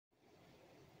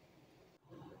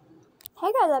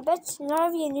Hey guys, I bet none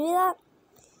of you knew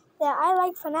that I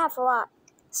like FNAF a lot.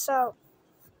 So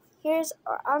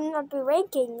I'm gonna be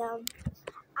ranking them.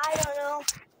 I don't know,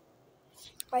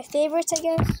 my favorites, I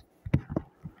guess,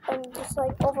 and just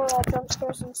like overall jump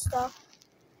scares and stuff.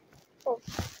 Oh.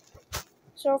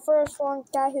 So first one,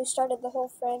 guy who started the whole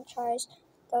franchise,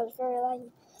 that was very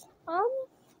lucky.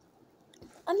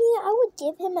 I would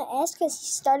give him an S because he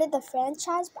started the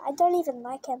franchise, but I don't even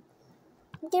like him.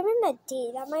 I'd give him a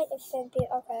D. That might offend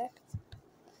people. Okay.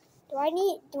 Do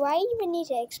I even need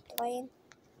to explain?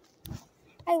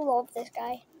 I love this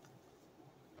guy.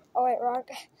 Oh wait, wrong.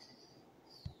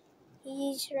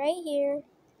 He's right here.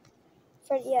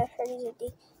 Freddy's a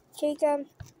D. Jacob,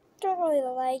 don't really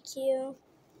like you.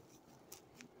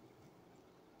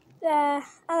 I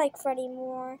like Freddy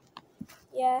more.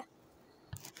 Yeah.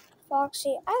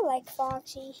 Foxy, I like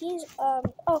Foxy. He's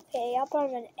okay. I'll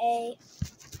put him an A.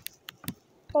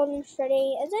 Golden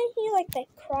Freddy, isn't he like the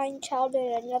crying child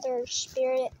in another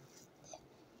spirit?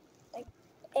 Like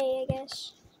A, I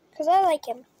guess. Cause I like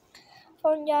him.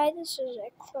 Phone Guy, this is a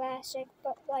classic,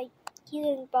 but like he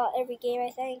didn't bought every game,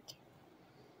 I think.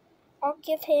 I'll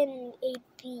give him a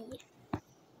B.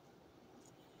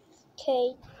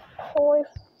 Okay, Toy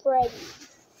Freddy.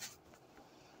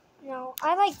 No,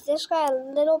 I like this guy a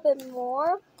little bit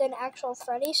more than actual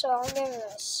Freddy, so I'm giving him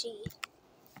a C.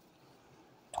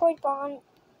 Toy Bonnie.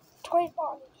 Don't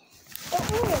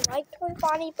really like Toy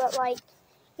Bonnie, but like,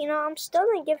 I'm still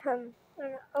gonna give him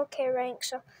an okay rank,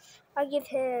 so I'll give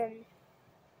him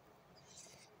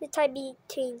the type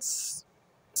between C.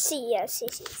 Yeah, C.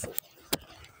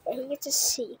 Yeah, he gets a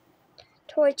C.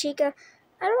 Toy Chica.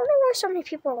 I don't know why so many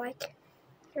people like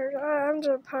her. I'm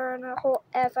just putting a whole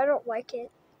F. I don't like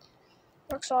it.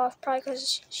 Looks off, probably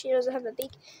because she doesn't have a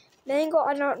beak. Mango,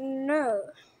 I don't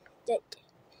know.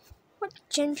 What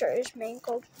ginger is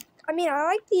Mango? I mean, I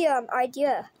like the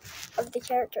idea of the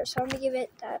character, so I'm gonna give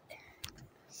it that.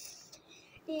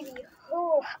 BB.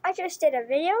 Oh, I just did a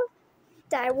video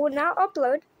that I will not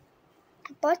upload,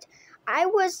 but I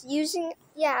was using,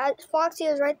 Foxy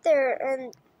was right there,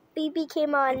 and BB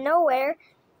came out of nowhere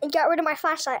and got rid of my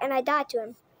flashlight, and I died to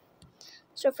him.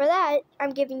 So for that,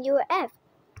 I'm giving you an F.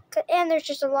 And there's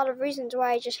just a lot of reasons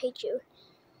why I just hate you.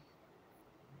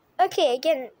 Okay,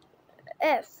 again,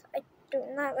 F. I do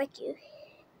not like you.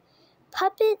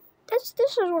 Puppet. This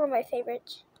is one of my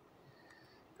favorites.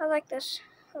 I like this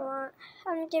a lot.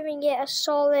 I'm giving it a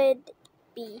solid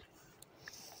B.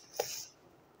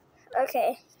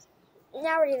 Okay,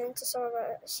 now we're getting into some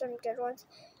good ones.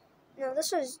 No,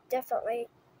 this was definitely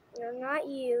not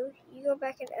you. You go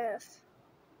back in F.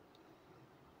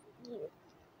 You.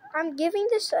 I'm giving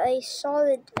this a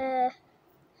solid. I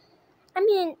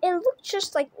mean, it looked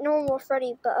just like normal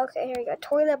Freddy, but okay, here we go.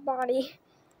 Toilet Bonnie.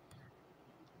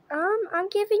 I'm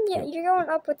giving you. You're going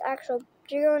up with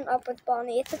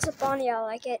Bonnie. If it's a Bonnie, I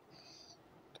like it.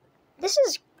 This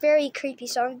is very creepy,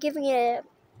 so I'm giving it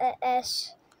a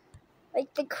S.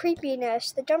 Like the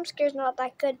creepiness, the jump scare's not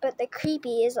that good, but the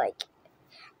creepy is like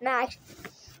max.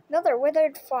 Another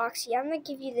withered Foxy. I'm gonna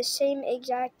give you the same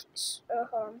exact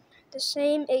score.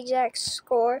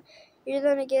 You're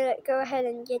gonna go ahead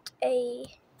and get a.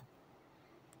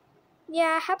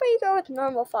 Yeah, how about you go with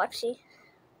normal Foxy?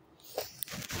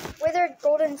 Withered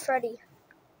Golden Freddy.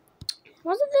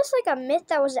 Wasn't this like a myth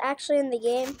that was actually in the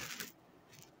game?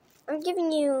 I'm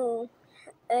giving you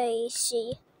a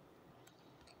C.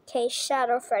 Okay,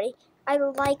 Shadow Freddy. I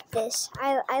like this.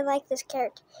 I like this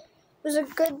character. It was a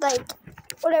good, like,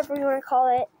 whatever you want to call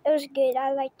it. It was good.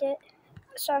 I liked it.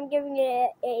 So I'm giving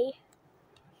it an A.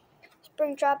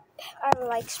 Springtrap. I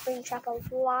like Springtrap a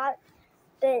lot.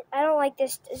 But I don't like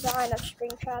this design of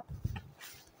Springtrap.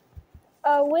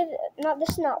 This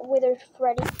is not Withered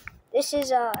Freddy. This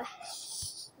is, Now,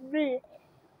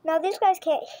 these guys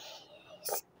can't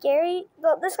scare you.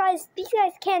 Well, these guys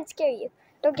can't scare you.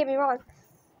 Don't get me wrong.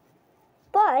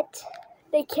 But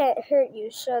they can't hurt you.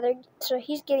 So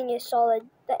he's getting a solid,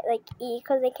 like, E,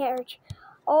 because they can't hurt you.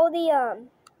 All the,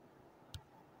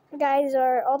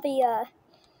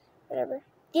 whatever.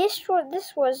 This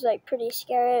was, like, pretty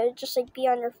scary. It would just, like, be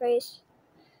on your face.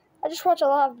 I just watch a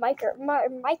lot of Miker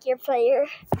player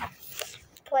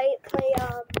play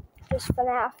just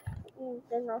FNAF.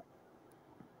 Don't know.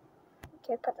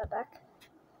 Okay, put that back.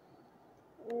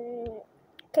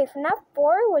 Okay, FNAF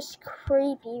 4 was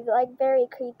creepy, like very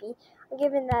creepy.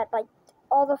 Given that, like,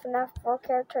 all the FNAF 4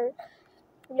 characters,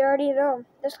 you already know.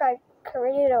 This guy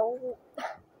created a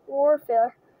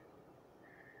warfare.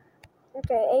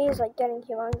 Okay, A is like getting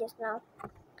humongous now.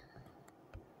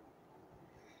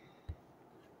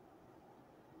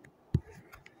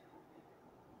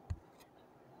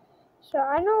 So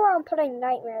I know where I'm putting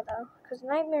Nightmare though, because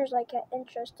Nightmare's like an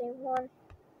interesting one.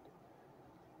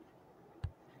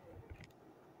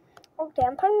 Okay,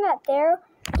 I'm putting that there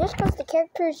just because the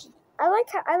characters. I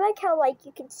like how like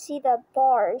you can see the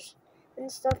bars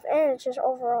and stuff, and it's just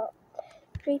overall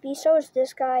creepy. So is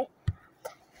this guy.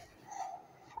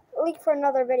 Link for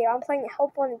another video. I'm playing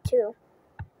Help 1 and 2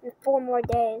 in 4 more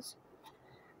days.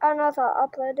 I don't know if I'll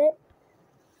upload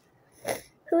it.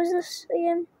 Who's this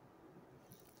again?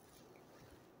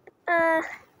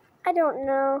 I don't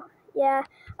know. Yeah,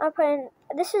 I'm putting.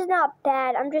 This is not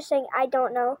bad. I'm just saying I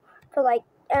don't know for like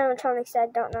animatronics that I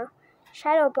don't know.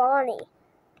 Shadow Bonnie.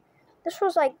 This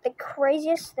was like the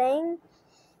craziest thing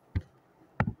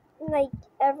like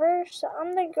ever. So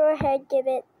I'm gonna go ahead and give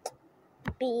it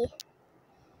B.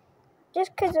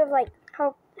 Just because of like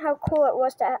how cool it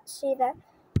was to see that.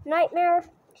 Nightmare.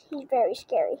 He's very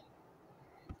scary.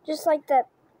 Just like the.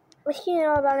 If you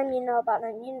know about him, you know about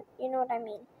him. You know what I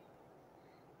mean.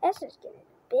 S is getting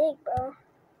big, bro.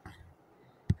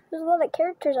 There's a lot of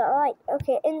characters I like.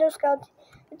 Okay, endoskeleton.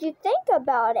 If you think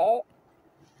about it,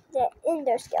 the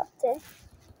endoskeleton.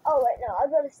 Oh wait, no, I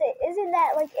was going to say, isn't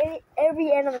that like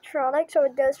every animatronic? So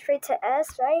it goes straight to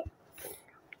S, right?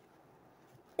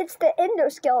 It's the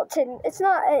endoskeleton. It's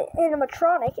not an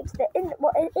animatronic. It's the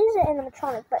well, it is an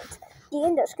animatronic, but it's the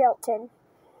endoskeleton.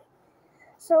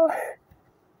 So,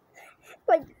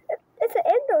 like, it's an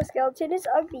endoskeleton. It's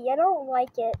ugly. I don't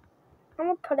like it. I'm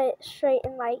gonna put it straight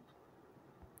in like.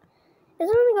 I'm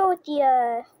gonna go with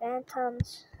the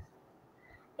phantoms.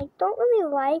 I don't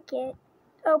really like it.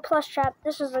 Oh, Plus Trap.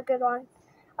 This is a good one.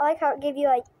 I like how it gave you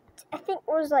like, I think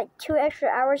it was like 2 extra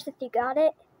hours if you got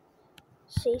it.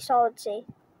 C, solid C.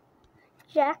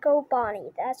 Jacko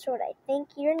Bonnie. That's what I think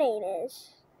your name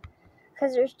is.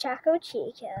 Because there's Jacko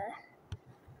Chica.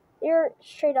 You're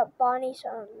straight up Bonnie,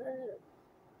 so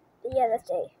yeah, that's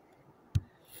A.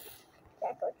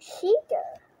 Jacko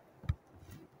Chica.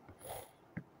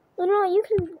 You know, you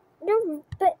can, no,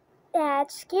 but yeah,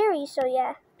 it's scary, so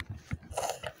yeah.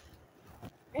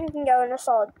 You can go in a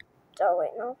solid, oh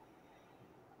wait, no.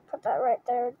 Put that right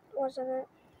there, wasn't it?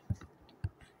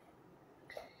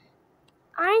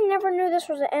 I never knew this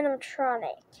was an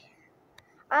animatronic.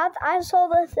 I saw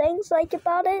the things like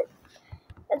about it.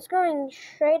 It's going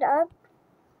straight up,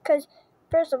 because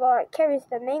first of all, it carries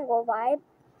the mango vibe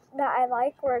that I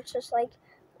like, where it's just like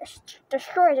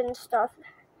destroyed and stuff.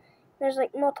 There's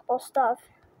like multiple stuff.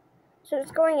 So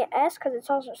it's going at S because it's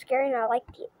also scary, and I like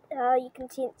you can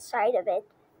see inside of it.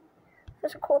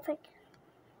 That's a cool thing.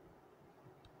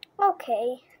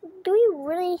 Okay, do we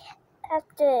really have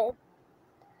to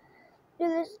do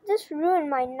this? This ruined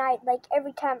my night, like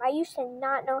every time. I used to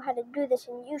not know how to do this,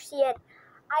 and you see it.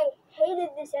 I hated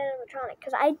this animatronic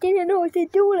because I didn't know what to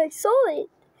do when I saw it.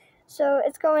 So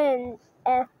it's going in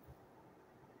F.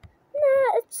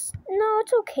 No,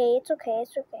 it's okay. It's okay.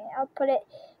 I'll put it.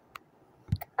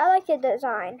 I like the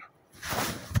design.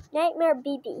 Nightmare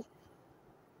BB.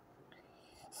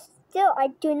 Still, I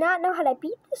do not know how to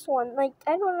beat this one. Like,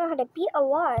 I don't know how to beat a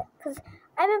lot. Because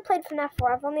I haven't played FNAF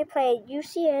 4. I've only played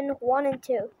UCN 1 and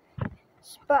 2.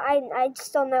 But I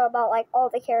still know about, like, all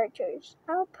the characters.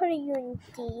 I'll put a U in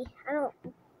D.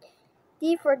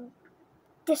 D for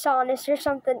dishonest or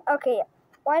something. Okay,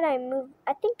 why did I move?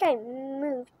 I think I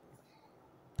moved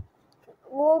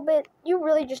a little bit. You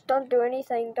really just don't do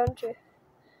anything, don't you?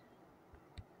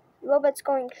 A little bit's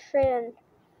going straight in.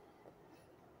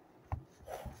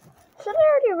 Should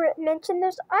I already mention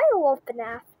this? I love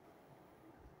FNAF.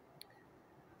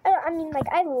 I mean, like,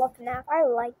 I love FNAF. I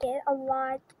like it a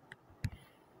lot.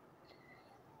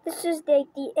 This is like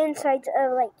the insides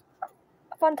of like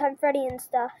Funtime Freddy and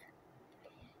stuff.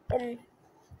 And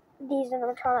these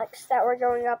animatronics that were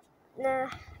going up. Nah.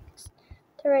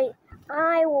 To right.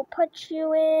 I will put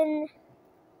you in.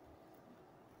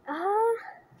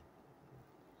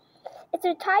 It's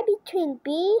a tie between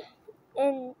B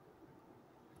and.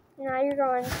 No, you're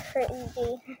going straight in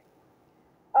D.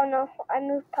 Oh no, I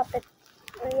moved puppet.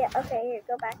 Oh, yeah, okay, here,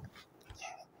 go back.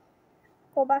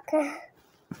 Go back.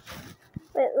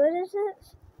 Wait, what is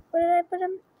it? What did I put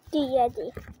him? D, yeah,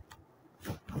 D.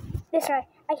 This guy,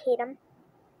 I hate him.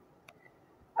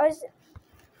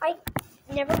 I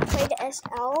never played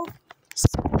SL.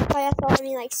 By SL, I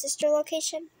mean like sister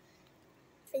location.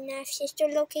 FNAF sister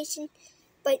location.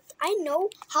 But I know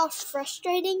how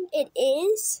frustrating it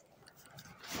is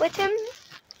with him.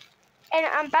 And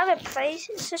I'm about to play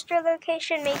sister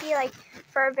location maybe like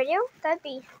for a video.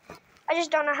 I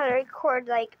just don't know how to record.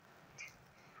 Like,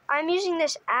 I'm using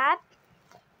this app.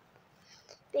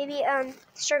 Baby,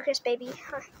 Circus Baby.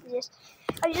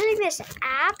 I'm using this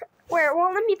app where it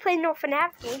won't let me play no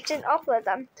FNAF games and upload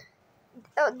them.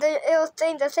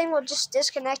 the thing will just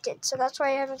disconnect it. So that's why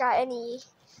I haven't got any.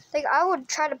 Like I would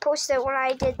try to post it when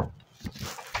I did.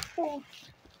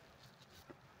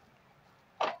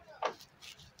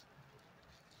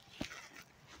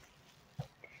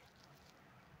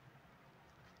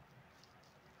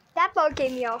 That bug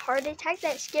gave me a heart attack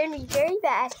that scared me very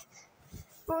bad.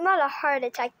 Well, not a heart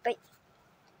attack, but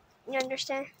you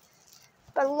understand.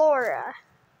 But Laura,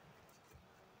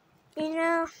 you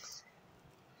know,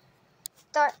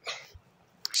 thought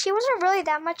she wasn't really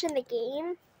that much in the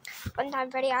game. Funtime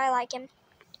Freddy, I like him.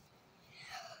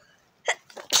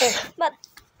 But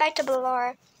back to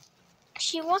Laura,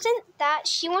 she wasn't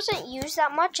used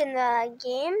that much in the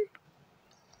game,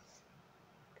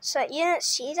 so you didn't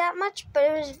see that much. But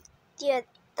it was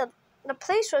the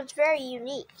place was very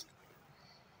unique.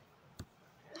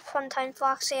 Funtime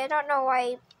Foxy. I don't know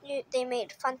why they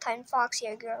made Funtime Foxy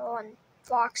a girl and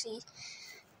Foxy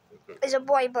is a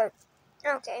boy, but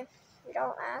okay. We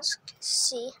don't ask.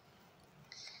 C.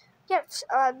 Yep.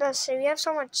 Let's see. We have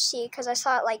so much C because I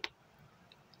saw it like.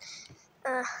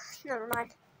 Never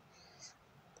mind.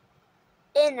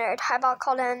 Innard. I about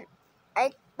called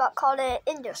it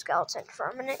endoskeleton for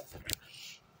a minute.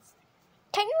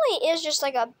 Technically, it is just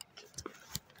like a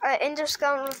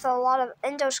endoskeleton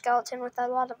with a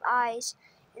lot of eyes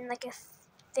and like a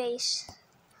face.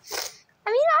 I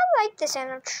mean, I like this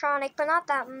animatronic, but not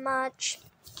that much.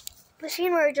 The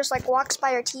scene where he just like walks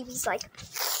by our TV's like,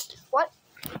 what?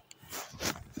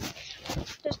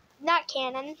 Just not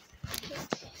canon.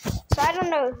 So I don't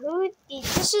know who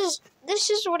this is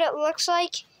what it looks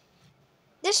like.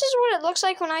 This is what it looks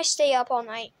like when I stay up all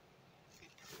night.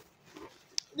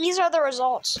 These are the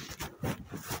results.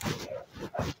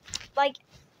 Like,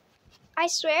 I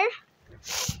swear.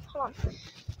 Hold on.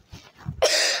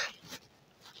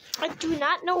 I do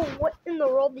not know what in the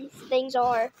world these things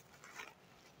are.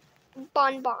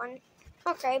 Bonbon.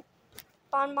 Okay.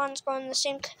 Bonbon's going the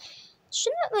same.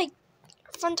 Shouldn't it like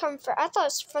Funtime Freddy? I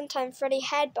thought Funtime Freddy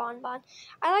had Bonbon.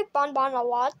 I like Bonbon a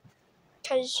lot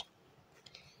because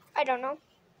I don't know.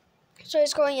 So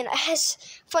it's going in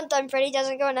S. Funtime Freddy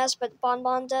doesn't go in S, but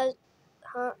Bonbon does.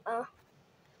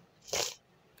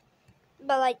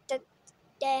 But like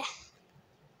yeah.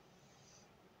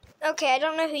 Okay, I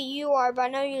don't know who you are, but I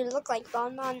know you look like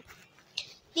Bonbon.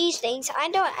 These things,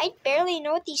 I barely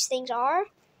know what these things are.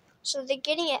 So they're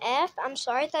getting an F. I'm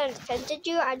sorry that I offended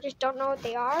you. I just don't know what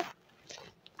they are.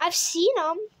 I've seen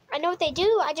them. I know what they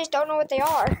do. I just don't know what they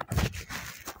are.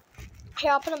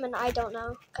 Here, I'll put them in I don't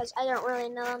know, because I don't really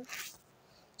know them.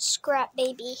 Scrap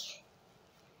baby.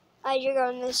 You're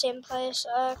going to the same place.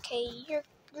 Okay, you're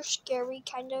scary,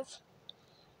 kind of.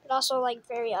 But also, like,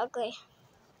 very ugly.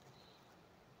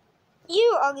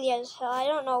 You ugly as hell. I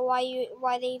don't know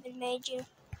why they even made you.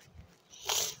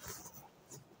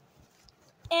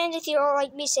 And if you don't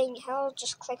like me saying hell,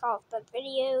 just click off the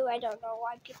video. I don't know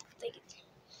why people think it.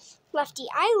 Lefty.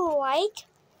 I like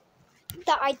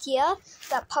the idea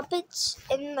that puppets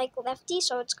in like Lefty,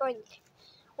 so it's going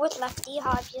with Lefty,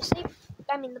 obviously.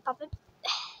 I mean the puppet.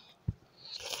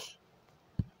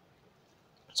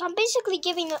 So I'm basically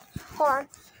giving hold on.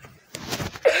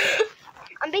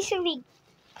 I'm basically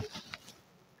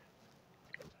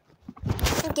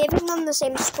giving them the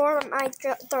same score, but my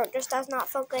throat just does not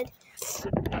feel good.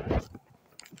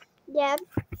 Yeah.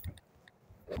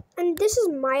 And this is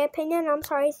my opinion. I'm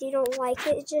sorry if you don't like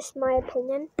it. It's just my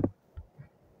opinion.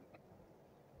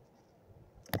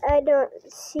 I don't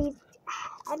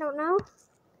know.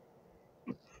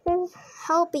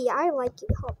 Helpy. I like it,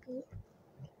 Helpy.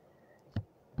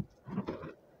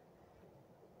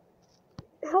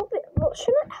 Well,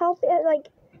 shouldn't Helpy, like,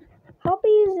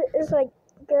 Helpy is like,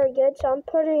 very good, so I'm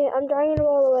dragging him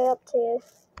all the way up to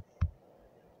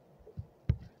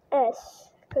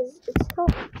S, because it's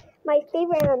Helpy. My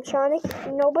favorite animatronic,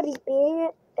 nobody's beating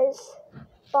it, is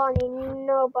Bonnie.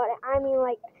 Nobody. I mean,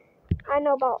 like, I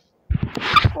know about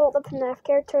all the FNAF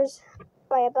characters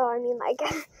by about, I mean, like,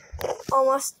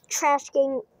 almost Trash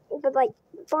Gang, but, like,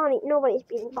 Bonnie, nobody's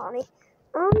beating Bonnie.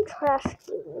 Trash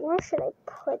Gang, where should I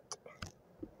put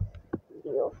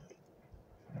you?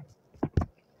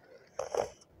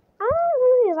 I don't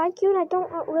really like you, and I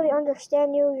don't really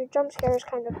understand you. Your jump scare is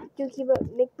kind of dookie, but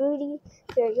McBooty,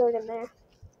 very good in there.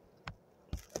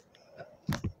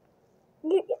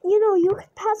 You know, you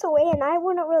could pass away, and I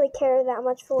wouldn't really care that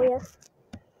much for you.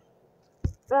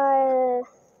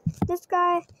 This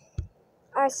guy,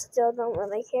 I still don't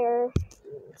really care.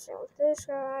 Same with this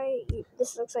guy.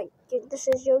 This looks like, this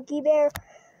is Yogi Bear.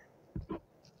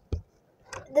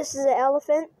 This is an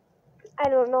elephant. I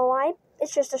don't know why.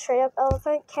 It's just a straight up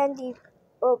elephant. Candy,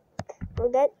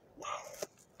 Rodette.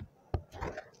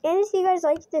 And if you guys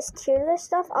like this tier list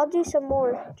stuff, I'll do some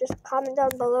more. Just comment down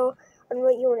below on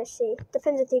what you want to see.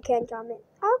 Depends if you can comment.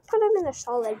 I'll put him in a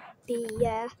solid B,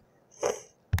 yeah.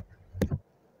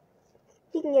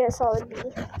 You can get a solid B.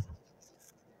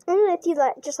 And if you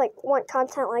just want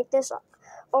content like this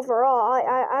overall,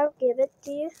 I'll give it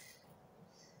to you.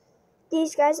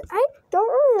 These guys, I don't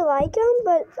really like them,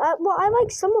 but I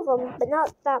like some of them, but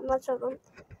not that much of them.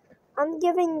 I'm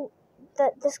giving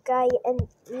this guy an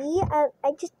E.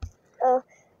 I just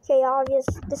okay, obvious.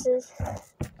 This is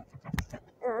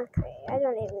okay. I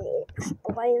don't even need to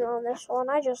explain on this one.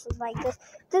 I just like this.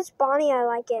 This Bonnie, I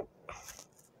like it.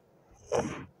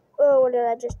 Oh, what did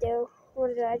I just do?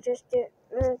 What did I just do?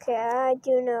 Okay, I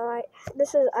do know.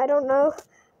 I don't know.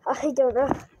 I don't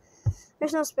know.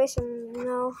 There's no space in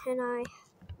no and I.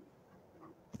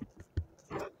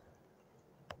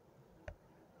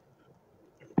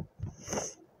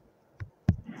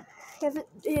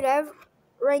 Dude, I've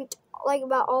ranked like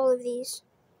about all of these.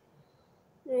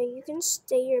 You can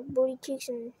stay your booty cheeks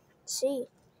and see.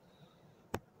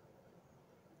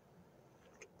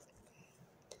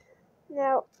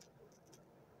 Now,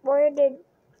 where did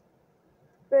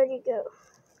he go?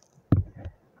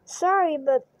 Sorry,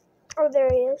 but oh, there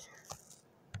he is.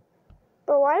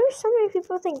 But why do so many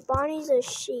people think Bonnie's a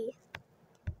she?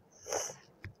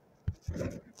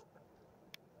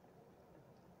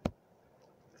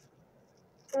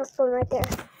 Let's put him right there.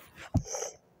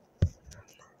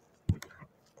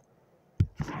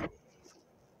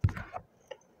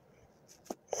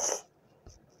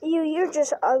 You're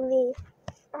just ugly.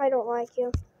 I don't like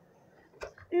you.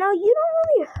 No, you don't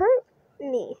really hurt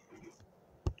me.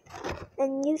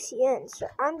 And UCN, so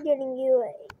I'm getting you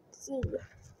a C.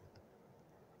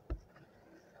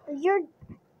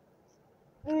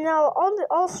 No,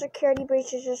 all security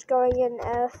breaches just going in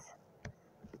F.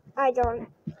 I don't.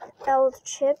 L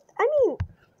chip. I mean,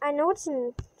 I know it's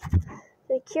in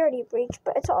security breach,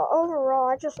 but it's overall,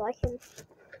 I just like him.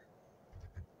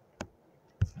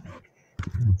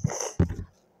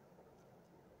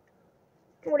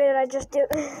 What did I just do?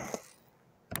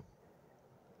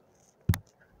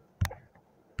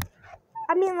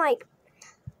 I mean, like,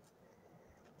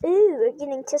 ooh, we're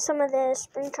getting to some of the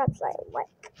spring traps I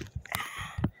like.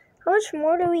 How much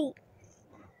more do we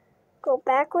go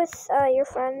back with your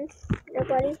friend, your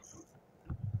buddy,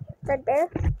 Red Bear?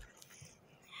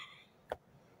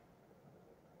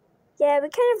 Yeah, we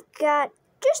kind of got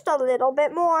just a little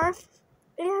bit more.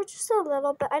 Yeah, just a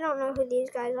little bit. I don't know who these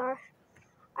guys are.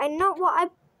 I know, well,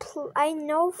 I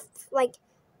know, like,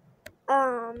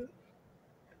 yeah,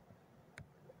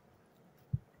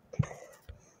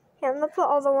 I'm gonna put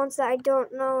all the ones that I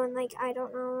don't know and, like, I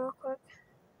don't know real quick.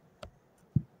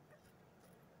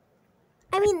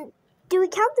 I mean, do we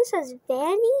count this as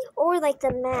Vanny or, like,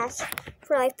 the mask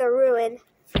for, like, the ruin?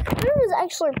 The ruin is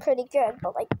actually pretty good,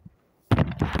 but, like,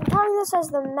 I'm counting this as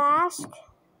the mask.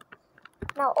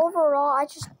 Now, overall, I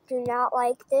just do not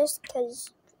like this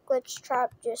because Glitch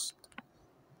Trap just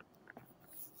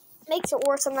makes it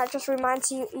worse, and that just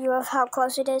reminds you of how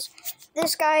close it is.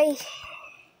 This guy,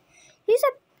 he's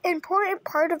an important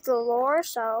part of the lore,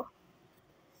 so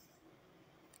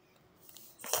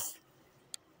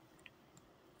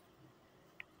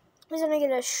he's gonna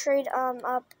get a straight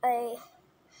up a.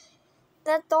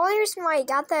 The only reason why I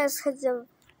got that is because of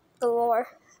the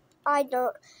lore. I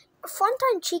don't.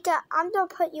 Funtime Chica, I'm gonna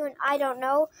put you in I don't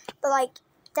know, but like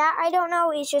that I don't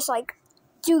know is just like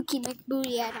Dookie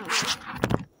McBooty. I don't know.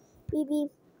 BB,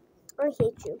 I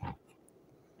hate you.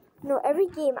 No, every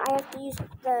game I have to use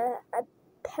the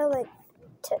appellant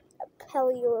to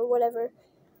appel you or whatever.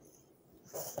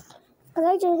 Cause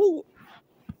I just hate.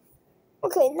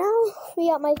 Okay, now we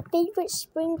got my favorite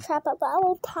spring trap of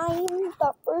all time.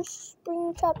 The first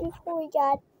spring trap before we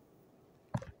got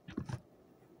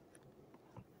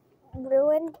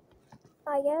ruined,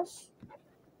 I guess.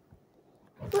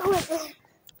 Ruined.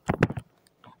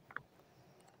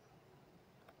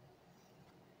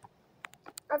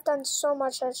 I've done so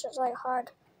much that's just like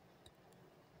hard.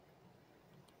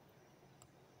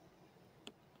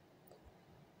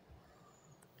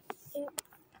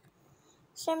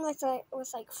 Same with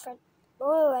Fred.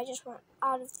 Oh, I just went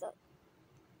out of the.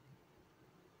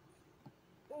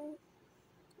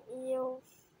 Yo.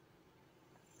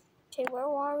 Okay, where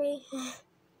are we?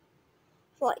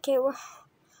 What? Okay, where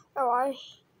are we?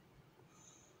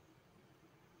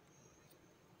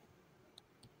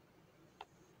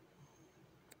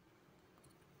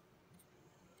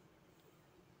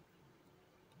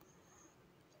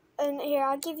 And here,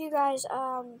 I'll give you guys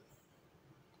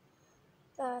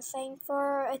the thing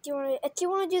for if you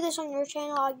want to do this on your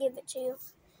channel, I'll give it to you.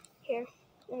 Here,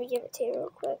 let me give it to you real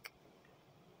quick.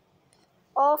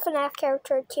 all FNAF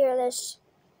character tier list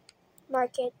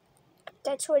market.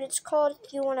 That's what it's called.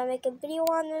 If you want to make a video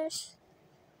on this,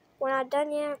 we're not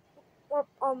done yet. We're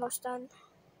almost done.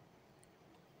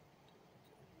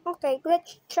 Okay,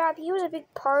 Glitch Trap. He was a big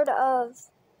part of.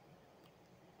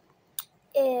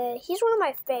 He's one of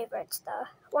my favorites, though.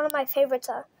 One of my favorites.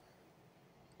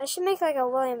 I should make like a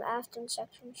William Afton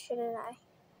section, shouldn't I?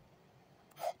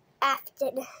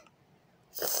 Afton.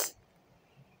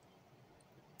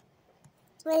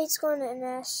 He's going to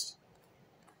NS.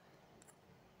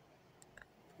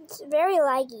 It's very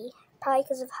laggy, probably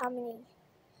because of how many.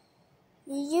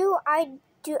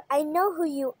 I know who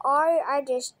you are. I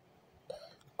just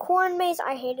corn maze.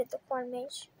 I hated the corn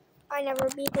maze. I never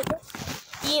beat it.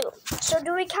 You. So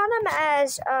do we count him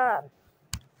as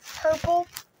purple?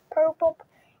 Purple.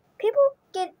 People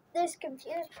get this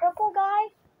confused. Purple guy,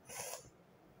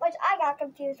 which I got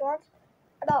confused once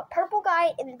about purple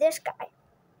guy and this guy.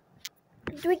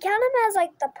 Do we count him as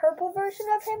like the purple version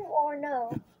of him or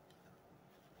no?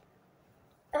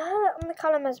 I'm gonna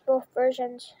count him as both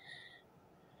versions.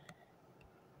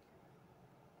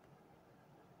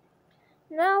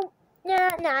 No, nah.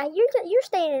 You're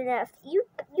staying in F. You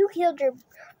healed your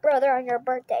brother on your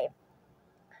birthday.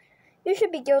 You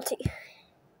should be guilty.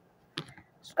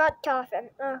 Scott Coffin.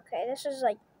 Okay, this is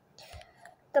like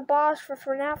the boss for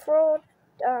FNAF World.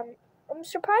 I'm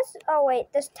surprised. Oh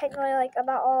wait, this technically like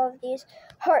about all of these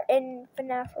are in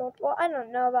FNAF World. Well, I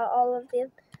don't know about all of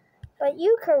them, but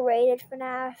you created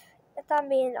FNAF. If I'm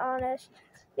being honest,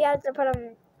 we had to put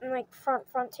them in like front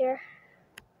here.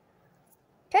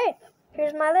 Okay,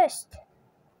 here's my list.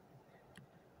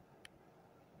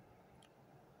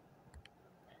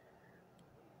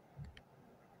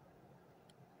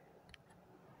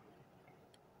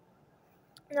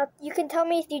 Now, you can tell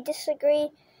me if you disagree.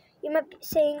 You might be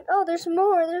saying, oh, there's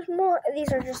more.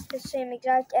 These are just the same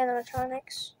exact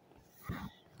animatronics.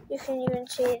 You can even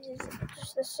see it is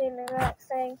just the same exact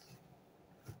thing.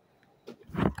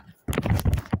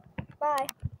 Bye.